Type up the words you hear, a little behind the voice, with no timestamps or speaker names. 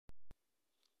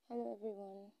Hello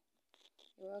everyone,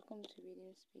 you're welcome to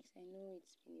Reading Speaks. I know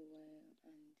it's been a while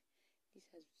and this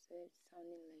has started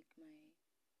sounding like my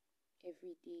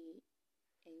everyday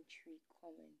entry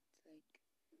comment. Like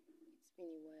it's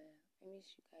been a while. I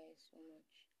miss you guys so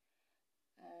much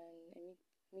and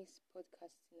miss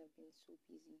podcasting. I've been so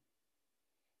busy.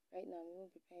 Right now I'm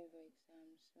even preparing for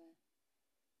exams, so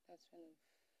that's one of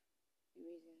the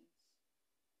reasons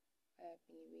why I've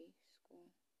been away.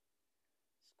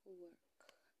 Schoolwork.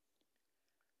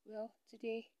 Well,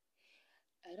 today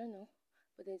I don't know,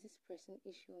 but there's this pressing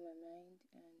issue on my mind,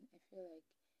 and I feel like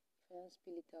if I don't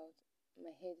spill it out, my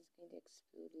head is going to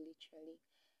explode literally.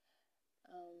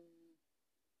 Um,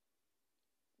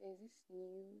 there's this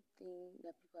new thing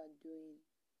that people are doing.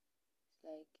 It's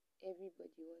like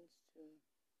everybody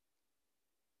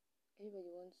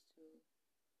wants to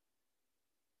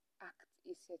act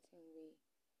a certain way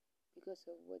because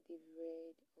of what they've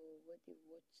read or what they've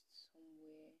watched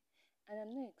somewhere, and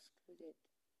I'm not excluded,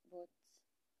 but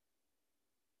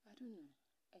I don't know.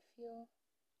 I feel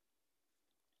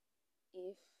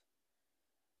if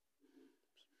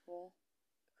people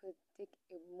could take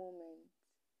a moment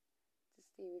to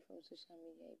stay away from social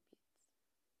media a bit,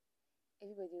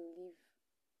 everybody will live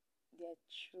their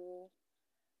true,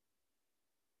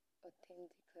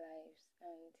 authentic lives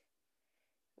and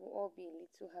we'll all be a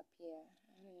little happier.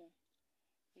 I don't know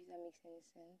if that makes any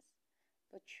sense.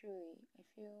 But truly, I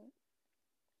feel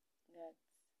that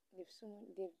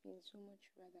there's been so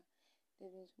much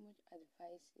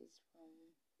advices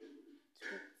from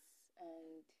tweets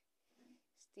and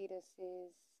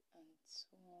statuses and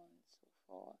so on and so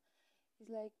forth.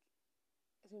 It's like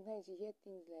sometimes you hear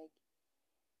things like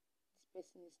this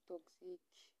person is toxic,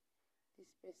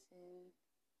 this person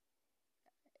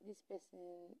this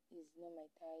person is not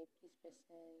my type, this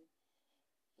person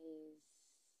is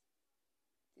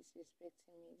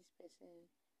disrespecting me, this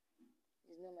person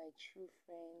is not my true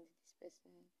friend, this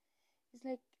person. It's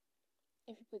like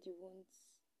everybody wants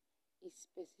a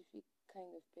specific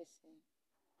kind of person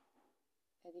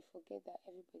that they forget that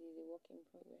everybody is a work in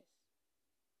progress.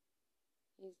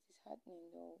 It's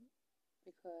disheartening though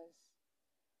because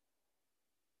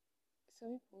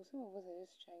some of us are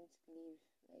just trying to live,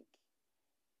 like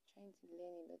trying to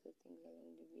learn a lot of things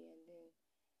along the way, and then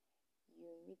you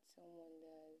meet someone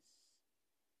that's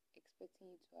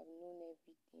expecting you to have known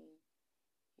everything.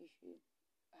 You should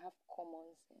have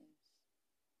common sense.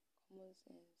 Common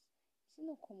sense. Is it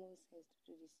not common sense to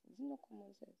do this? Is it not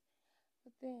common sense?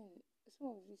 But then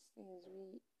some of these things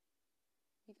we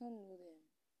don't know them.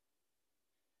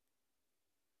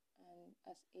 And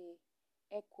as a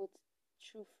air quote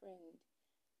true friend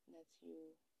that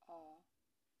you are,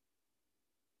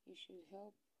 you should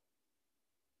help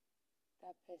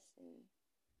that person,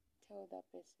 tell that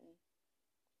person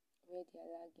where they are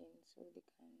lagging so they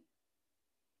can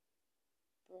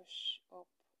brush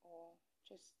up or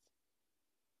just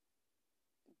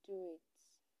do it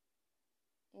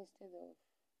instead of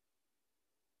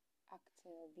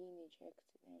acting or being a jerk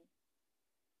to them.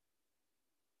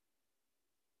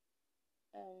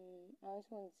 I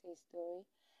also want to say a story.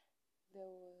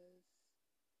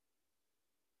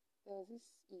 There was this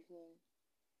evening.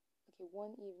 Okay,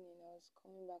 one evening I was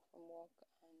coming back from work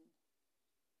and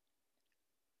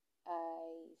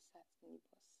I sat in the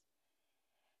bus.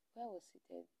 Where I was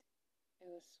seated, it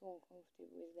was so uncomfortable.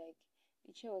 It was like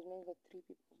the chair was meant for three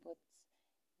people, but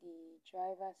the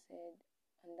driver said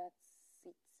on that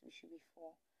seat we should be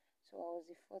four. So I was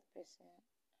the fourth person,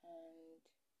 and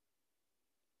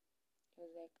it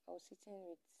was like I was sitting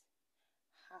with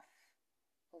half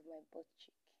of my butt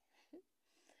cheek,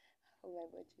 half of my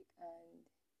butt cheek,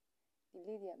 and the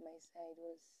lady at my side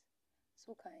was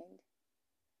so kind.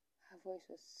 Her voice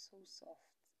was so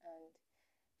soft, and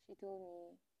she told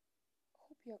me,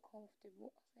 "Hope you're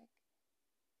comfortable." I was like,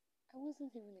 I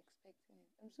wasn't even expecting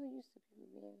it. I'm so used to people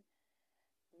being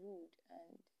rude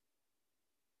and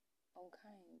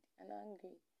unkind and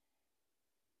angry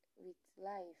with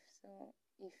life. So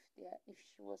if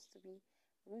she was to be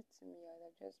rude to me, I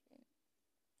would have just been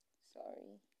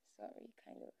sorry,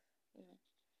 kind of, you know.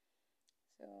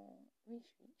 So when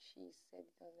she said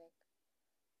it, I was like,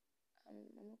 I'm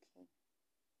okay.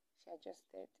 She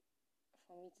adjusted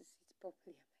for me to sit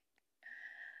properly.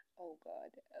 I'm like, oh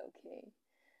God, okay.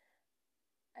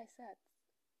 I sat.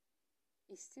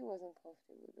 It still wasn't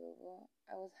comfortable though, but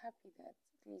I was happy that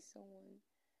at least someone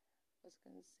was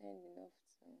concerned enough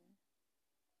to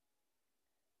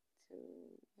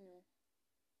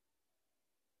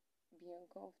be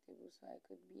uncomfortable so I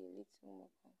could be a little more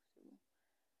comfortable.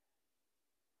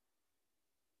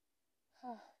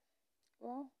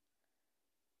 Well,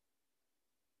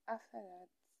 after that,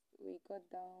 we got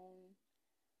down,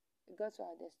 we got to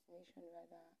our destination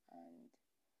rather, and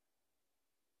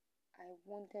I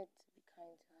wanted to be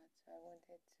kind to her, so I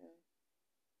wanted to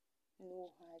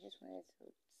know her. I just wanted to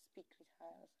speak with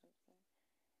her or something.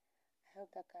 I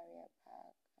helped her carry her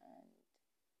bag, and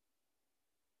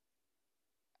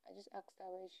I just asked her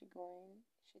where is she going.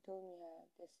 She told me her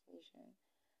destination,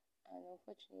 and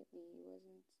unfortunately, it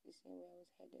wasn't the same way I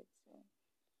was headed. So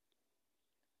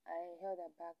I held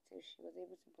her back till she was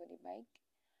able to board a bike,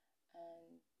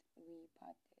 and we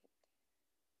parted.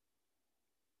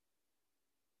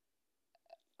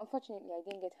 Unfortunately, I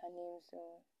didn't get her name,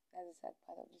 so that's the sad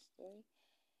part of the story.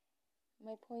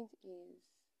 My point is,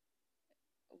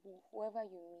 whoever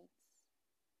you meet,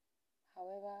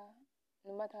 however,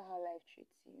 no matter how life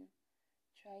treats you,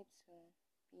 try to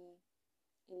be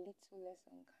a little less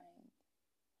unkind.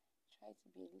 Try to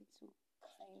be a little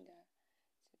kinder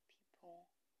to people.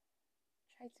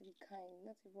 Try to be kind,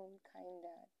 not even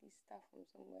kinder. This stuff from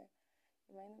somewhere,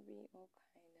 you might not be all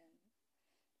kind,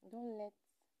 and don't let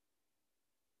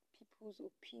people's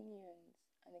opinions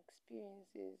and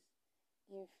experiences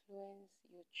influence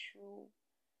your true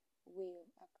way of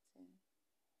acting.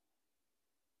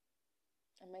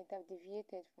 I might have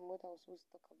deviated from what I was supposed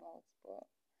to talk about, but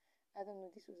I don't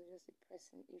know, this was just a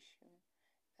pressing issue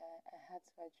that I had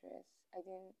to address. I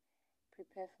didn't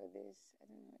prepare for this. I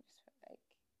don't know, I just felt like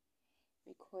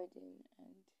recording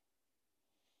and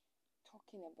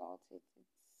talking about it.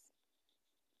 It's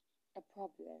a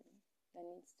problem that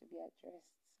needs to be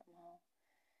addressed somehow.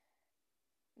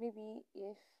 Maybe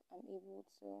if I'm able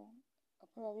to,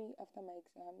 probably after my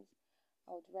exams,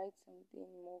 I would write something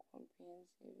more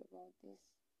comprehensive about this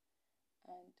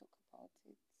and talk about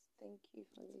it. Thank you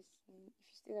for listening. If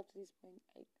you stayed up to this point,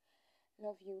 I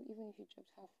love you. Even if you dropped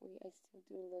halfway, I still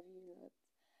do love you a lot.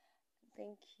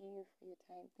 Thank you for your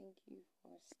time. Thank you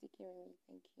for sticking with me.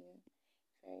 Thank you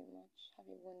very much. Have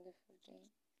a wonderful day.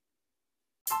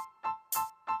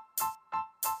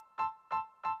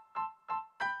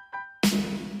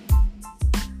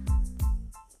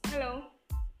 Hello.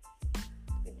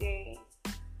 Good day.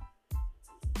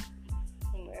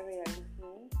 From wherever you're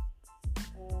listening.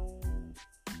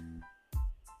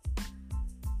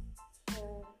 So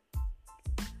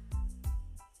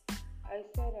I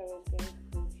said I was going to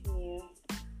continue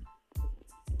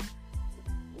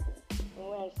from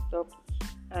where I stopped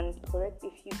and correct a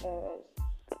few errors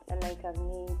I might have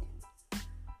made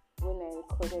when I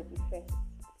recorded the first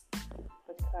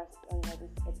podcast under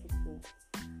this episode.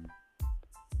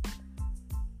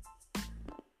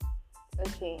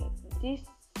 Okay,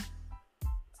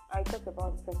 I talked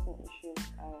about pressing issues.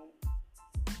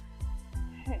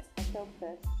 I felt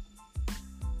pressed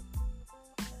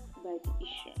by the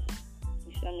issue,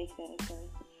 if that makes any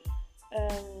sense.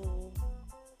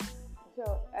 So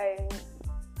I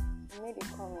made a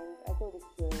comment. I told a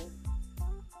story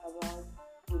about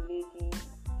a lady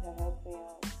that helped me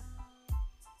out,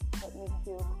 helped me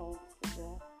feel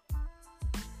comfortable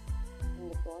in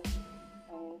the bus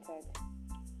I entered,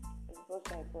 the bus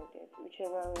I boarded,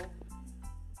 whichever way.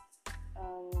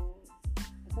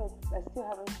 So I still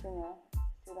haven't seen her,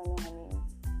 still don't know her name,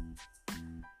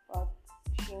 but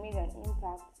she made an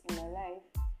impact in my life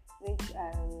which I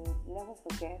will never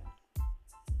forget,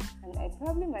 and I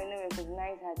probably might not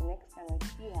recognize her the next time I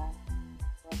see her,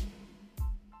 but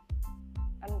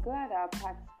I'm glad our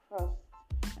paths crossed,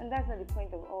 and that's not the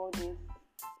point of all this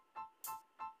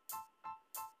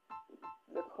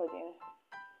recording.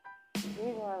 The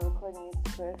reason why I'm recording is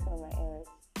to correct all my errors.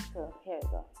 So here we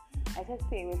go. I said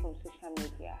stay away from social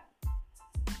media.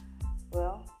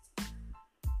 Well,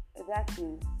 that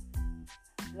is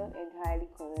not entirely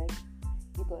correct,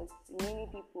 because many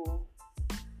people,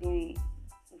 they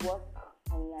work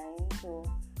online, so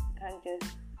you can't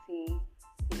just say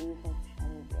stay away from social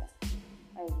media.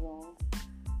 That is wrong.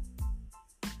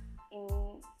 In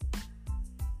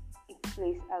its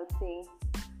place, I would say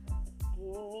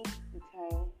limit the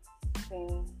time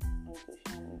spent on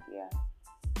social media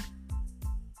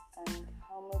and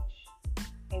how much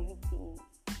everything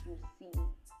you see,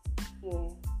 hear,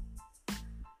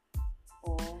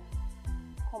 or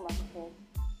come across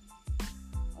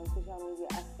on social media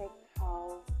affect how.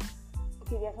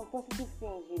 Okay, there are some positive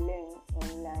things you learn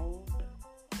online,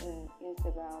 in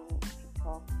Instagram,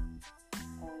 TikTok,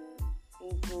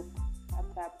 Facebook,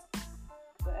 WhatsApp,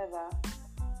 whatever.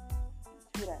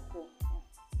 Twitter too.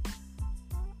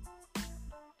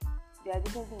 There are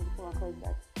different things you come across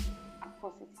that are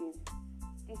positive.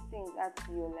 These things add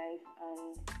to your life and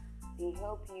they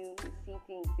help you see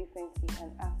things differently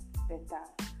and act better.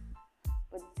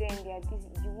 But then there are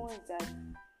the ones that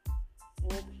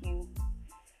make you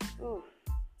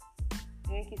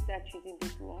to make you start treating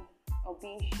people or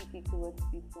being shitty towards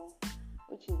people,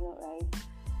 which is not right.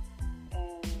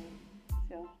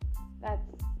 So that's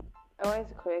I wanted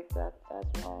to correct that.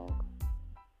 That's wrong.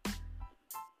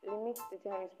 Limit the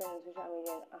time you spend on social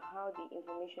media and how the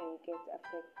information you get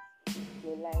affects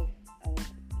your life and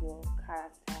your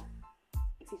character.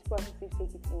 If it's positive,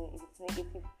 take it in. If it's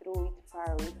negative, throw it far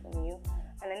away from you.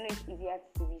 And I know it's easier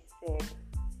to be said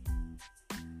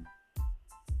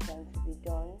than to be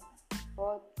done,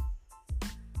 but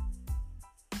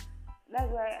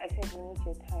that's why I said limit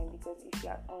your time, because if you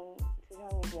are on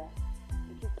social media,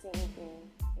 you keep saying things,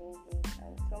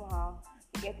 and somehow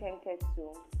you get tempted to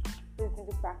put it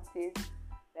into practice,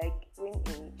 like when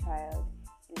a child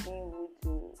is being rude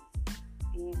to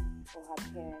his or her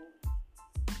parents.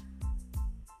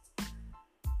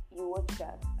 You watch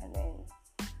that and then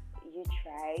you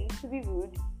try to be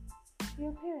rude to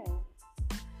your parents.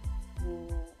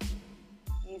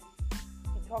 You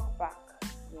talk back.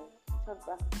 You talk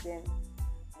back to them,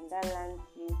 and that lands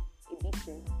you a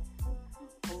beating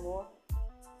or more.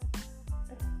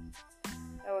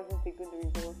 That wasn't a good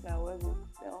result now, was it?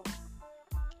 So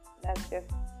that's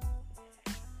just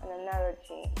an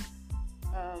analogy.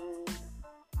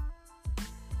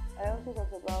 I also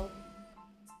talked about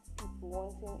people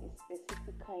wanting a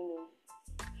specific kind of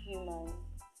human.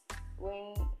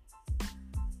 When,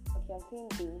 okay, I'm saying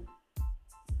the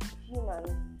human,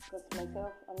 because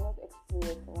myself, I'm not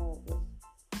excluded from all of this.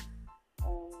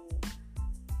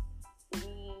 We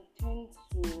tend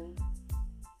to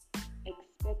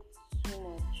expect so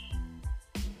much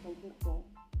from people.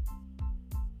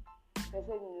 I said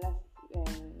in the last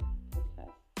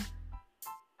podcast,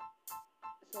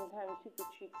 sometimes people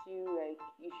treat you like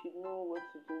you should know what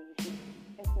to do. You should,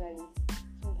 personally,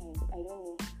 sometimes I don't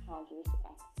know how I'm supposed to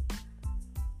act.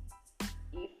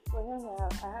 If, for example,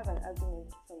 I have an argument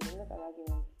with someone, not an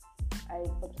argument, I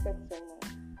upset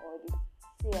someone, or they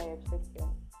say I upset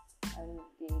them, and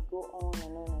they go on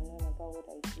and on and on about what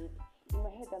I did. In my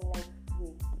head, I'm like,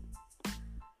 wait,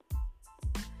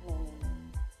 no.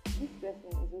 This person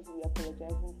is supposed to be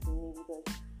apologizing to me because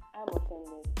I'm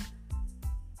offended.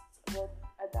 But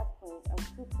at that point, I'm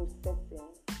still processing.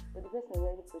 But the person is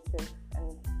already processed,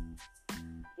 and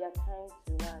their time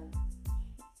to run.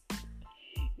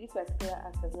 This particular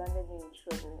act has landed me in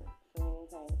trouble so many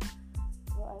times.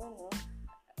 Well, I don't know.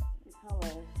 It's how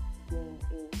my brain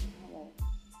is,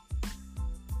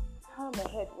 how my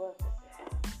head works.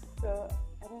 So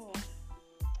I don't know.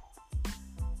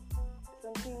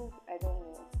 Some things I don't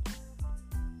know.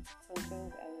 Some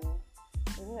things I know.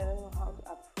 Some I don't know how to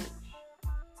approach.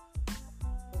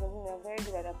 Because I'm very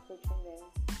good at approaching them.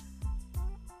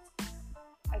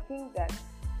 I think that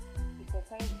if I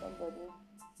find somebody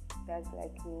that's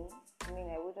like me, I mean,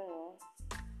 I wouldn't know,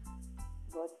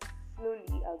 but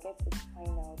slowly I'll get to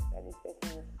find out that this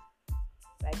person is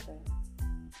like me,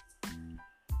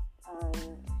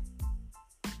 and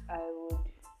I would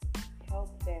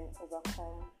help them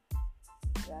overcome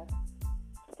that.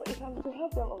 But if I'm to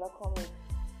help them overcome it,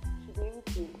 I should be able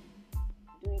to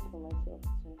do it for myself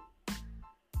too.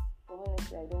 But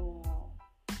honestly, I don't know how.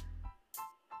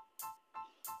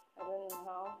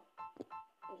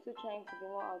 I'm still trying to be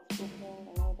more outspoken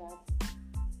and all that.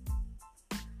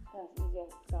 That's easy as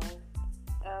it sounds.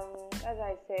 As I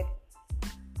said,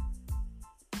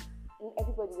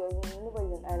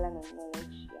 nobody's an island of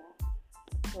knowledge, yeah.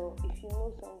 So if you know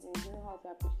something, you know how to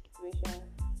approach the situation,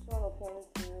 someone offends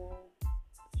you,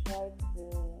 try to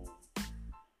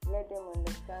let them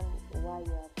understand why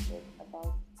you're upset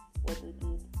about what they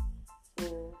did. So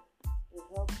it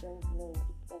helps them to know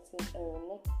that same error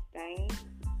next time,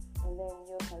 and then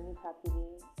you can live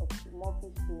happily or more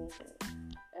peacefully.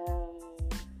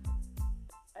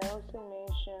 I also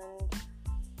mentioned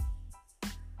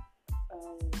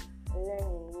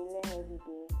learning. We learn every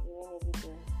day,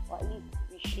 or at least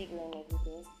we should learn every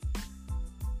day.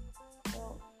 So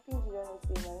things you don't know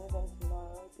today, you know them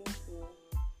tomorrow. Things you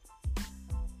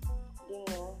didn't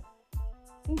know,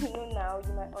 things you know now,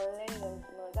 you might unlearn them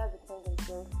tomorrow. That's the point of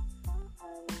growth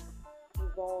and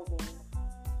evolving.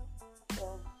 So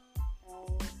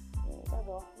that's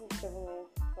all. It's 7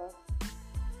 minutes plus.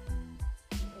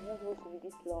 It's not supposed to be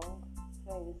this long. It's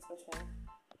not a discussion.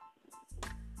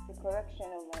 It's a correction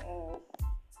of my errors.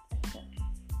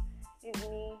 It's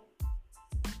me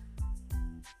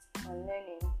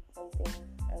unlearning some things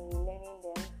and learning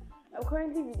them. I'm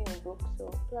currently reading a book, so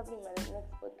probably my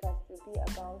next podcast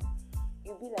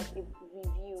it'll be like a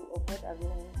review of what I've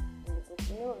learned in the book.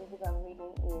 The name of the book I'm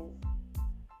reading is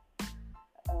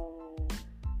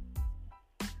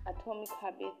Atomic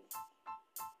Habits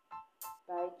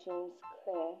by James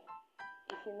Clear.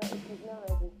 if you've not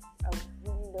read it, I would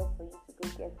really love for you to go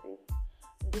get it.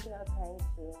 I'm taking out time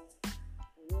to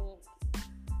read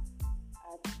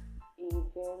at a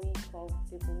very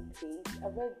comfortable pace.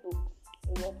 I've read books,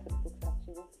 a lot of books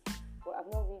actually, but I've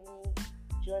not really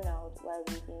journaled while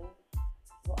reading.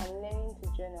 But I'm learning to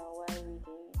journal while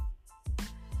reading.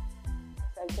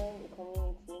 So I joined a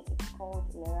community. It's called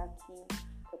Meraki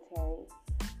Koteri.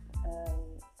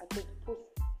 I could put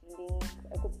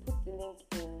the link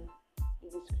in the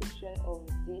description of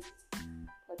this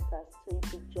podcast, so you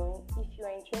could join if you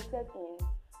are interested in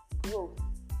growth.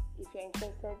 If you're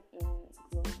interested in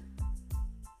growth,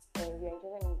 and you're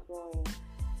interested in growing,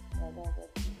 that's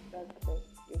the best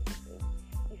way to say.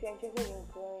 If you're interested in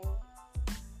growing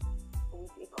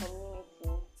with a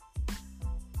community,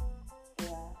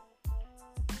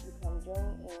 you can join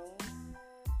in,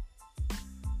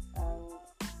 and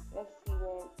let's see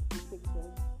where it takes me.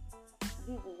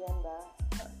 This December,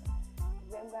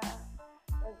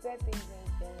 my birthday is in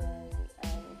January,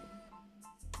 and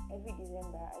every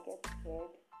December I get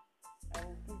scared, and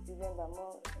this December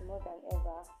more than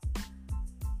ever,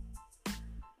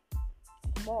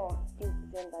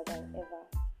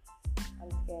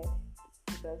 I'm scared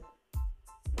because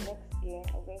next year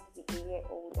I'm going to be a year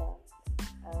older,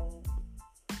 and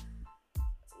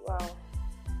wow,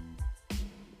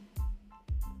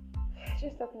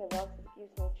 just talking about it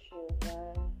gives me chills,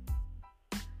 man.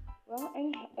 Well,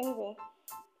 anyway,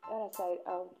 that aside,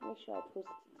 I'll make sure I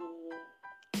post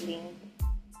the link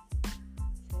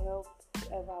to help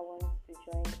whoever wants to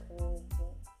join the community.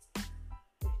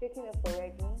 We've taken up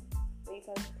already, but you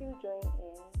can still join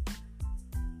in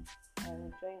and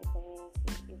join the community.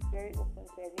 It's very open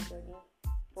to everybody,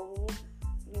 but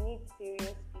we need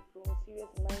serious people,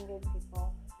 serious-minded people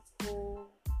who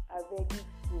are ready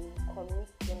to commit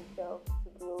themselves to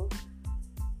growth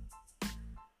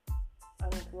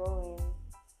and growing.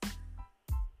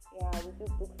 We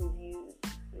do book reviews,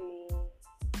 we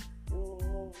do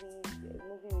movie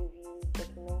reviews,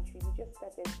 documentaries. We just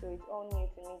started, so it's all new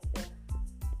to me.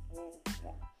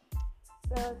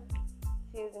 So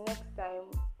till the next time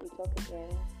we talk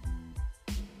again,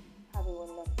 have a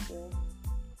wonderful day.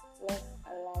 Bless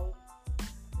and life.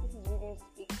 This is Reading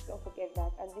Speaks. Don't forget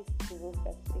that. And this is the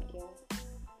Rosa speaking.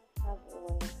 Have a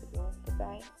wonderful day.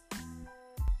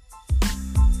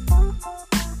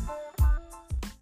 Goodbye.